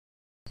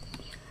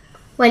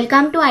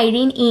Welcome to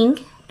Irene Inc.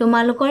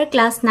 তোমালোকৰ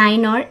class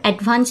 9 or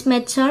Advanced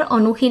Maths or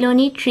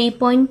অনুশীলনী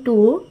 3.2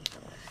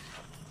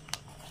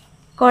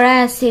 কৰা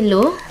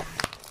আছিলো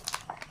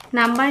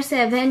number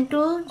 7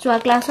 to যোৱা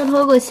ক্লাছত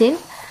হৈ গৈছিল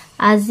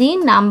আজি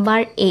number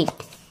 8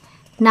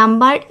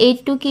 number 8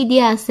 to কি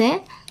দিয়া আছে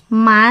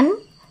মান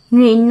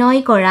নিৰ্ণয়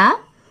কৰা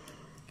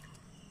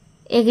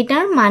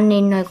এগিটাৰ মান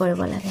নিৰ্ণয়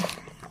কৰিব লাগে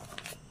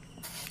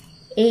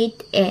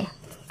 8a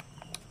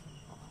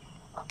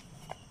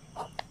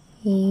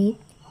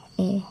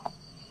 8a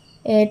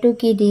a to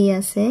কি দি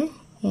আছে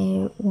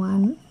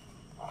a1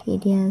 কি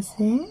দি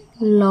আছে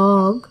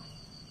log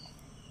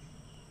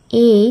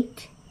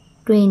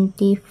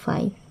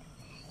 825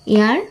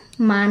 ইয়াৰ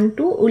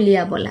মানটো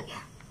উলিয়াব লাগে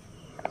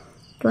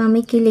তো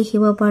আমি কি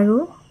লিখিব পাৰো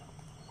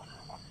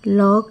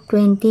log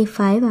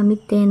 25 আমি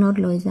 10 ত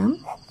লৈ যাম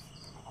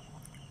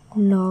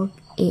log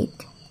 8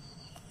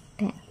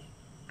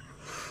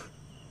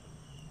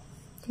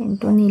 10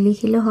 to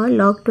নিলিখিলে হয়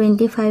log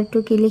 25 to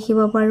কি লিখিব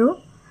পাৰো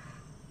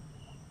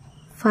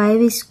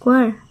 5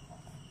 square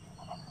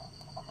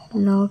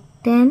log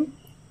 10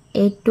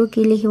 8 to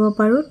কি লিখিব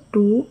পাৰো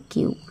 2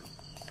 cube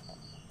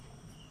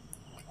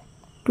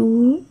 2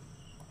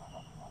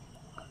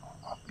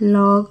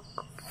 log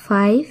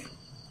 5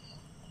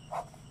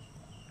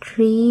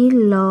 3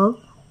 log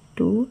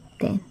 2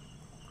 10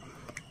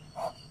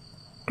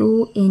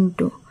 2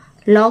 into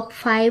log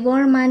 5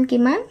 or মান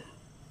কিমান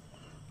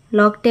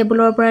log table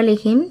or পৰা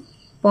লিখিম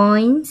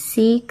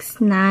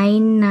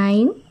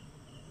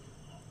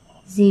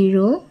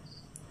 0.6990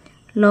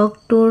 log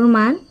 2 or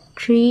মান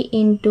 3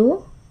 into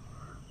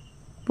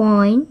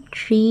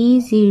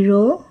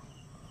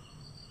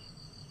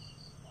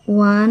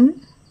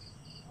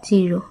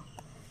 0.3010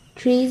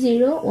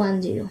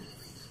 3010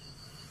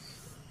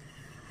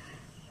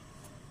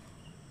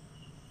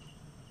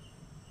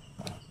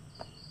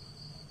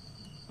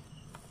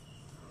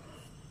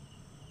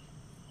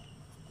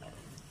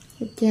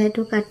 এতিয়া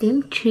তো কাটিম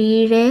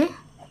 3 ৰে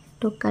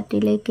তো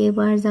কাটিলে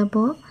কেবাৰ যাব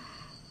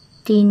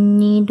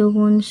 3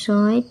 দুগুণ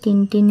 6 3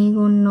 3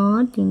 গুণ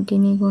 9 3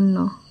 3 গুণ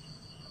 9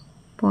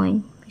 পইণ্ট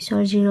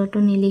পিছৰ 0 তো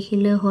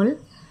নিলিখিলে হল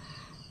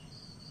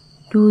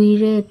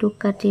 2 ৰে তো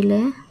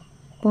কাটিলে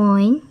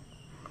পইণ্ট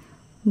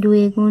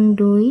 2 গুণ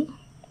 2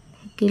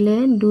 থাকিলে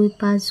 2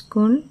 5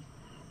 গুণ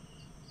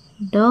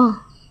 10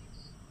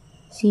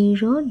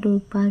 0 2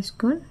 5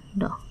 গুণ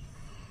 10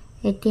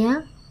 এতিয়া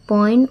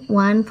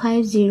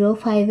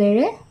 0.1505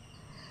 এৰে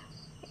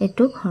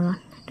এটো হৰণ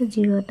এটো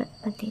 0 টা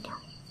পাতি দিও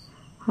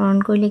হৰণ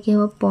কৰিলে কি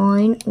হ'ব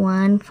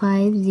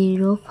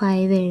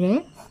 0.1505 এৰে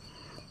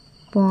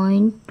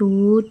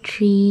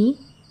 0.2330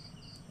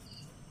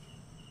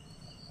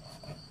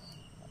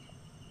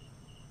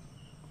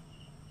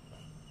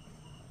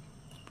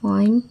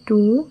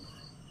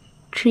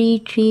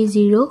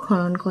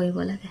 হৰণ কৰিব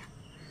লাগে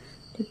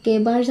তো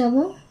কেবাৰ যাব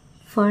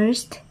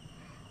ফাৰ্স্ট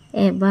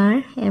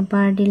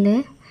এবাৰ দিলে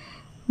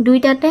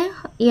দুইটাতে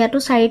ইয়াটো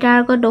 4টা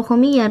আগত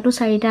দশমিক ইয়াটো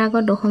 4টা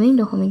আগত দশমিক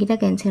দশমিকটা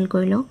ক্যান্সেল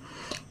কৰিলো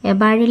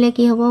এবাৰ দিলে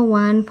কি হ'ব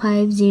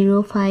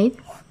 1505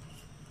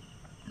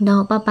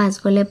 10 পা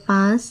 5 গলে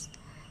 5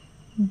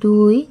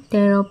 2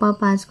 13 পা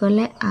 5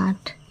 গলে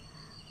 8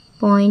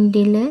 পইণ্ট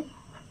দিলে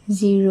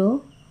 0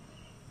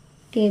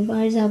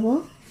 কেবাৰ যাব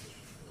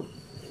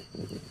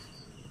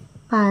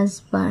 5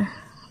 বাৰ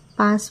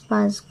 5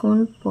 5 গুণ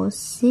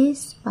 25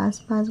 5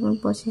 5 গুণ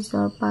 25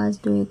 और 5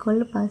 2 গল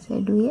 5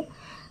 2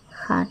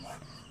 7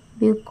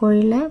 বিয়োগ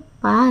কৰিলে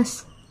 5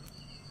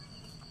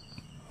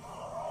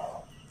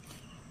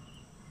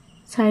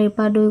 4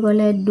 পা 2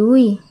 গলে 2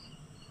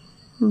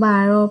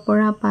 12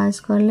 পৰা 5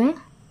 গলে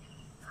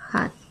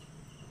 7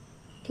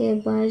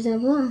 কেবাৰ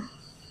যাব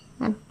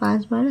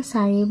 5 বাৰ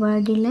 4 বাৰ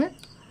দিলে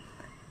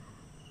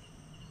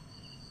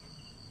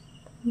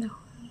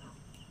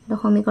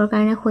দশমিকৰ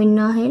কাৰণে শূন্য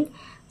আহিল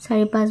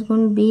 4 5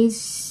 গুণ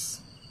 20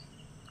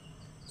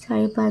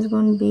 4 5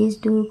 গুণ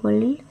 20 2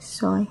 কৰিল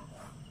 6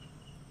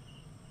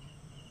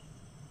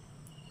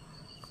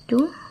 তো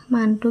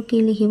মানটো কি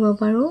লিখিব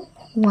পাৰো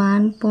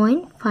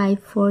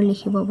 1.54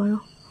 লিখিব পাৰো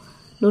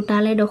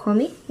দুটালে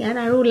দশমিক ইয়াৰ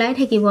আৰু উলাই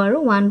থাকিব আৰু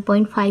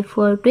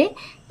 1.54 টোৱে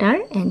তাৰ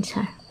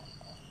answer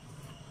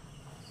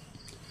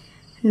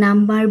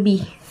number B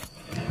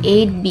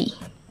 8b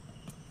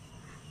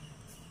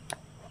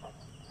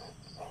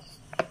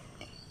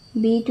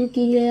b to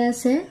কি দিয়া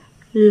আছে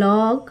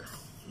log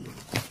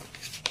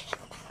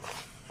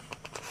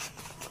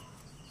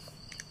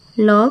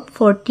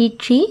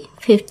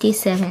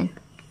 4357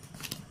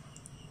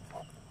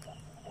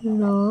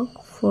 log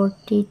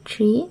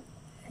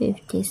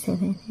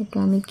 4357 এটো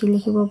আমি কি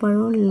লিখিব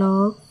পাৰো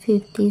log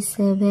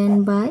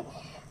 57 by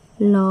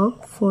log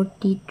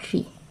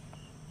 43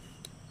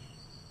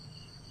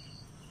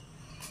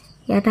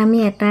 ইয়াত আমি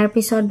এটাৰ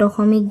পিছত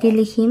দশমিক দি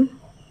লিখিম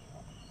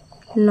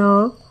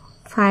log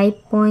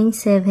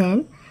 5.7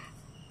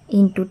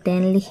 into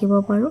 10 লিখিব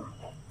পাৰো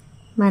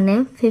মানে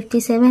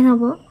 57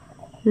 হ'ব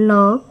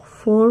log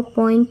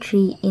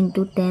 4.3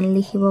 into 10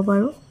 লিখিব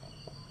পাৰো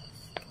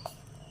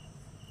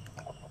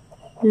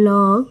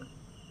log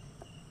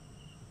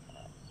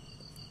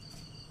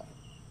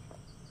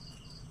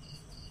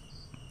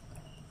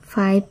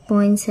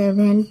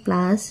 5.7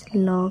 plus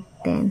log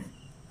 10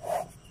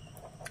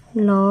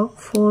 log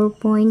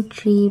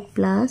 4.3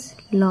 plus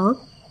log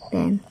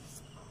 10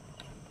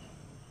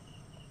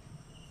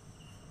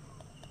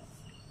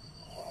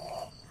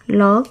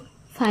 log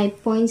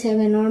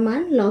 5.7 or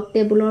মান log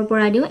table or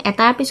পৰা দিও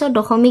এটাৰ পিছত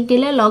দশমিক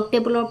দিলে log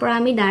table or পৰা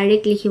আমি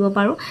ডাইৰেক্ট লিখিব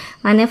পাৰো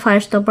মানে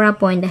ফাৰ্ষ্ট পৰা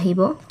পইণ্ট আহিব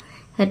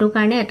হেতু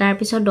কাৰণে এটাৰ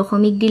পিছত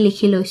দশমিক দি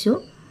লিখি লৈছো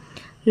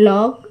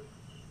log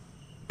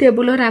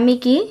table আমি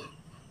কি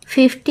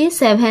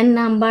 57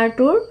 নাম্বাৰ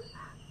টুৰ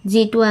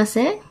জিটো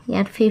আছে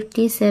ইয়াত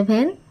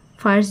 57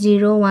 ফাৰ্ষ্ট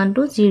 0 1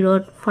 to 0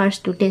 ফাৰ্ষ্ট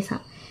টুতে সা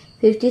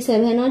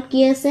 57 ত কি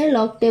আছে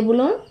log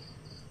table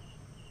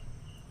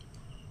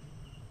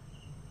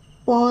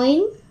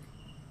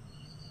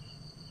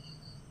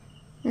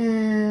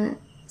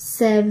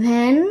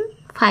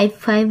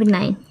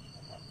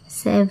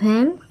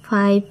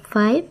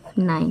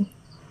 7559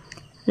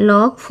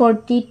 log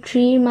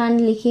 43 মান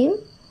লিখিম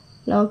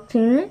log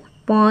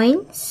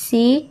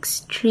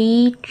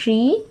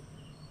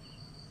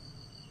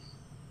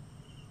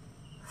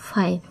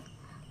 0.6335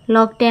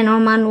 log 10 or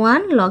মান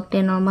 1 log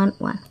 10 or মান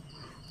 1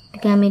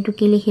 একে আমি এটো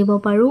কি লিখিব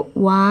পাৰো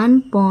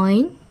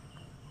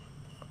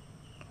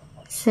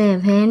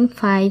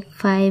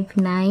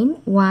 1.7559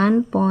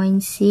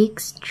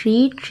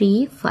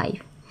 1.6335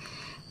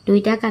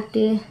 দুইটা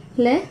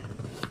কাটিলে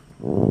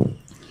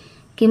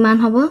কিমান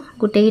হ'ব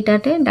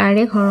গুটেকিটাতে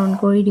ডাইৰেক্ট হৰণ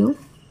কৰি দিও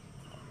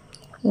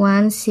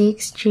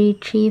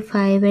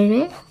 16335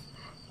 এৰে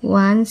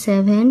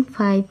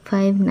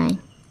 17559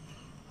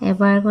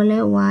 এবাৰ গলে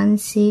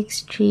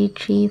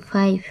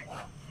 16335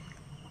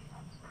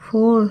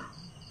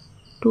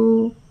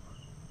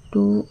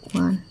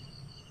 4221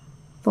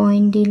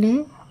 পইণ্ট দিলে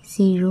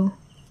 0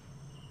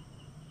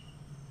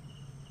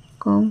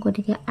 কম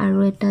গতিকে আৰু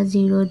এটা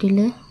 0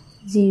 দিলে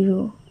 0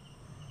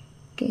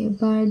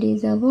 কেবাৰ দি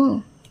যাব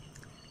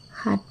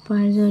 7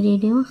 পাৰ যদি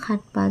দিও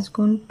 7 5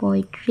 গুণ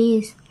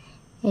 35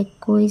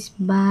 21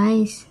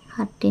 22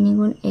 7 3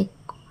 গুণ 1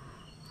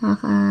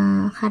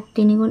 7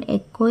 3 গুণ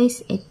 21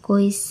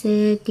 21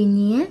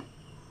 3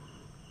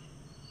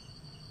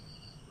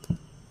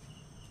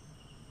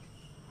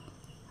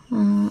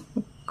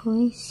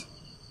 21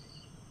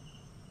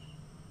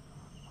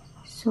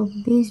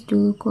 24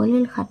 2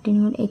 কলিল 7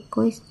 3 গুণ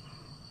 21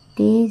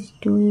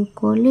 23 2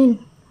 কলিল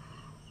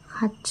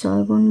 7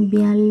 6 গুণ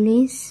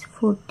 42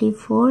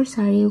 44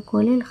 4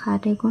 কলিল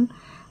 7 গুণ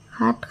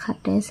 7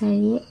 7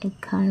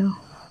 4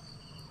 11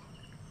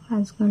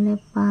 5 গলে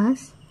 5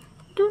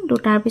 তো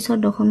দুটাৰ পিছত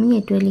দশমিক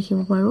এটোৱে লিখিব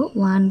পাৰো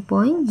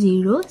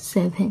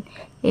 1.07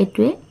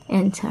 এটোৱে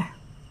এনসাৰ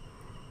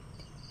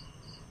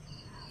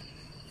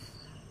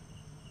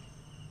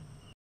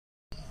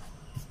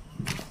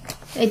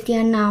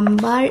এতিয়া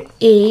নাম্বাৰ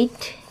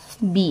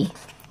 8b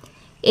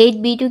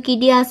 8b to কি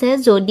দিয়া আছে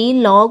যদি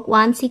log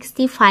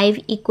 165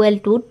 equal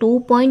to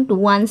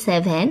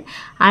 2.217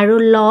 আৰু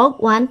log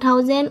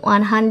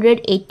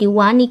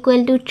 1181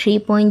 equal to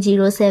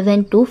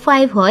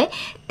 3.0725 হয়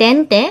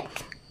তেন্তে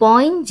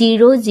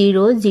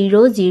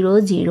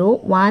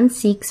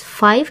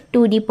 0.0000165 to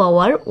the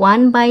power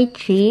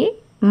 1/3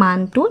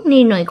 মানটো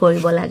নিৰ্ণয়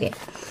কৰিব লাগে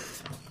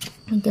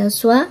এতিয়া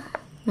সোৱা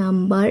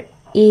নাম্বাৰ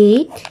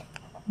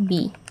 8b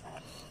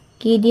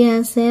কি দিয়া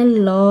আছে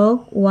log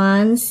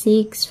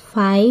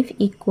 165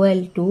 equal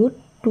to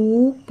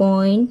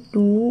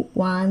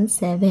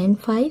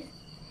 2.2175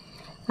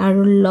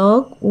 আৰু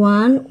log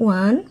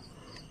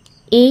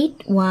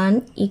 1181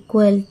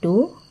 equal to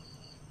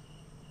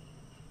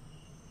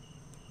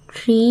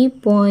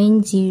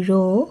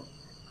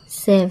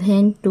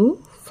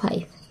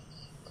 3.0725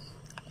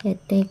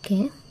 এতেকে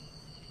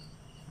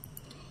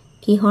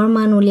কিহৰ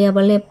মান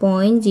উলিয়াবলে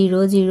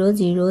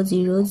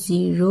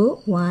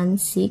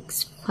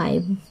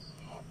 0.0000165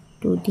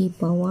 to the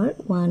power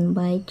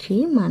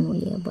 1/3 মান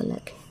উলিয়াব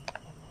লাগে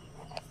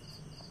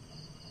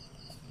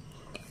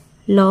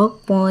log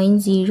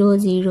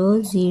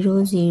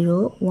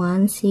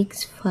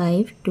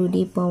 0.0000165 to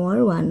the power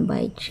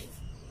 1/3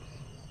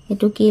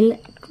 এটো কি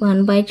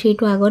 1/3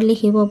 to আগত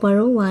লিখিব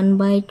পাৰো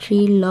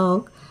 1/3 log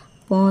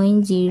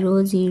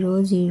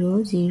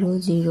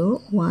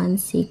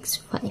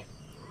 0.0000165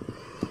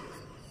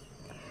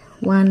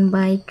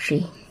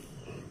 1/3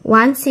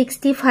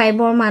 165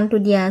 or মানটো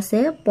দিয়া আছে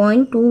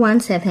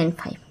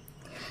 0.2175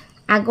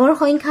 আগৰ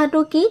সংখ্যাটো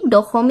কি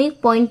দশমিক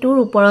পইণ্টৰ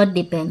ওপৰত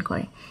ডিপেন্ড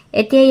কৰে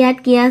এতিয়া ইয়াত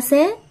কি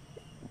আছে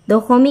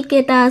দশমিক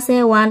কেটা আছে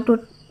 1 2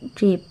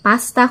 3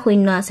 পাঁচটা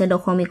শূন্য আছে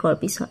দশমিকৰ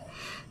পিছত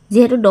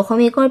যেহেতু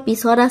দশমিকৰ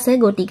পিছত আছে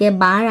গতিকে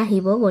বাৰ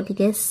আহিব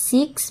গতিকে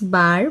 6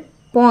 বাৰ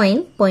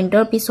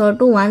পইণ্টৰ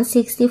পিছৰটো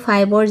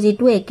 165 ৰ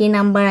যেটো একে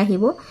নাম্বাৰ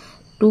আহিব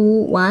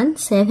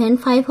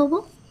 2175 হ'ব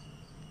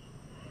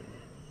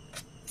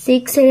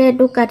 6 এৰে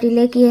টু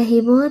কাটিলে কি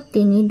আহিব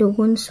 3 2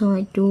 6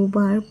 2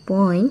 বাৰ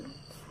পইণ্ট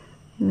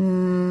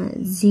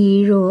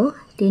 0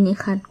 3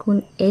 7 গুণ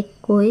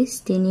 21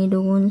 3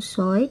 2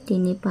 6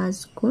 3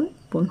 5 গুণ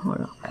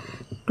 15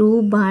 2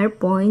 বাৰ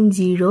পইণ্ট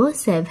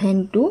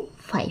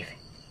 0725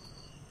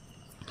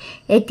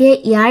 এতিয়া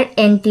ইয়াৰ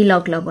এন্টি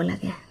লগ লব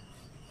লাগে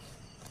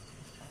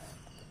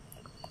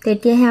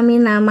তেতিয়াহে আমি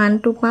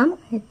মানটো পাম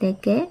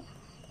এতেকে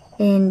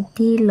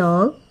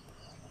anti-log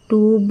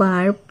 2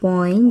 bar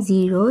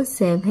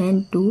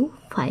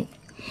 0.0725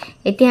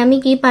 এতিয়া আমি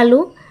কি পালো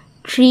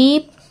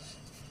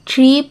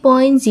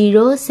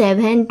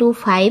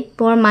 3.0725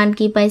 পৰ মান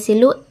কি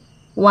পাইছিলো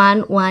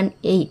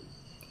 118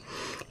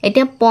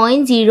 এতিয়া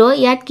 0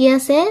 ইয়াত কি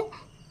আছে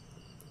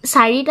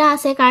চাৰিটা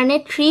আছে কাৰণে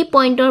 3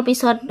 পইণ্টৰ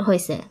পিছত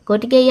হৈছে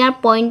গতিকে ইয়াৰ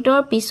পইণ্টৰ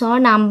পিছৰ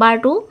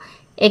নাম্বাৰটো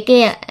একে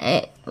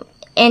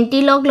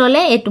এন্টি-লগ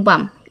ললে এটু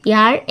পাম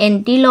ইয়াৰ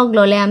এন্টি-লগ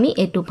ললে আমি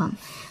এটু পাম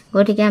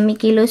গতিকে আমি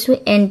কি লৈছো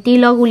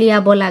এন্টি-লগ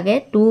উলিয়াব লাগে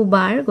 2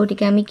 বাৰ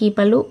গতিকে আমি কি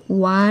পালো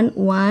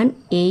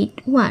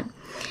 1181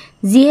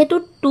 যেহেতু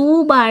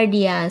 2 বাৰ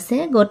দিয়া আছে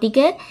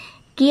গতিকে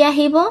কি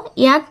আহিব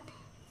ইয়াত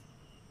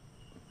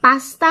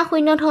 5টা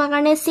শূন্য থকা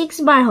কাৰণে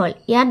 6 বাৰ হল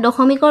ইয়াত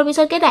দশমিকৰ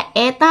পিছত কেটা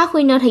এটা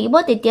শূন্য থাকিব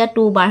তেতিয়া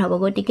 2 বাৰ হ'ব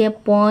গতিকে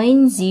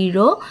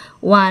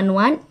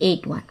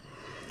 0.01181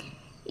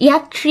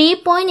 ইয়াত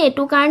 3 পইণ্ট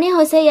এটু কাৰণে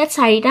হৈছে ইয়াত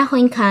চাৰিটা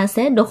সংখ্যা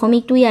আছে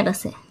দশমিকটো ইয়াত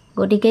আছে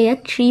গতিকে ইয়াত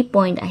 3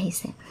 পইণ্ট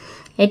আহিছে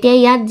এতিয়া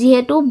ইয়াত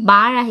যেহেতু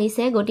বাৰ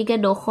আহিছে গতিকে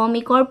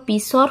দশমিকৰ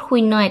পিছত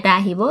শূন্য এটা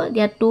আহিব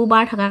ইয়াত 2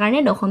 বাৰ থকা কাৰণে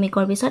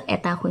দশমিকৰ পিছত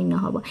এটা শূন্য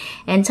হ'ব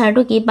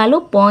এনসাৰটো কি পালো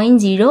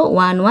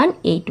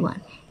 0.01181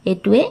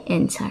 এটোৱে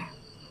এনসাৰ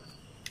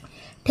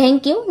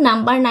থ্যাংক ইউ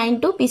নাম্বাৰ 9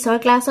 টো পিছৰ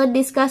ক্লাছত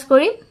ডিসকাস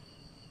কৰিম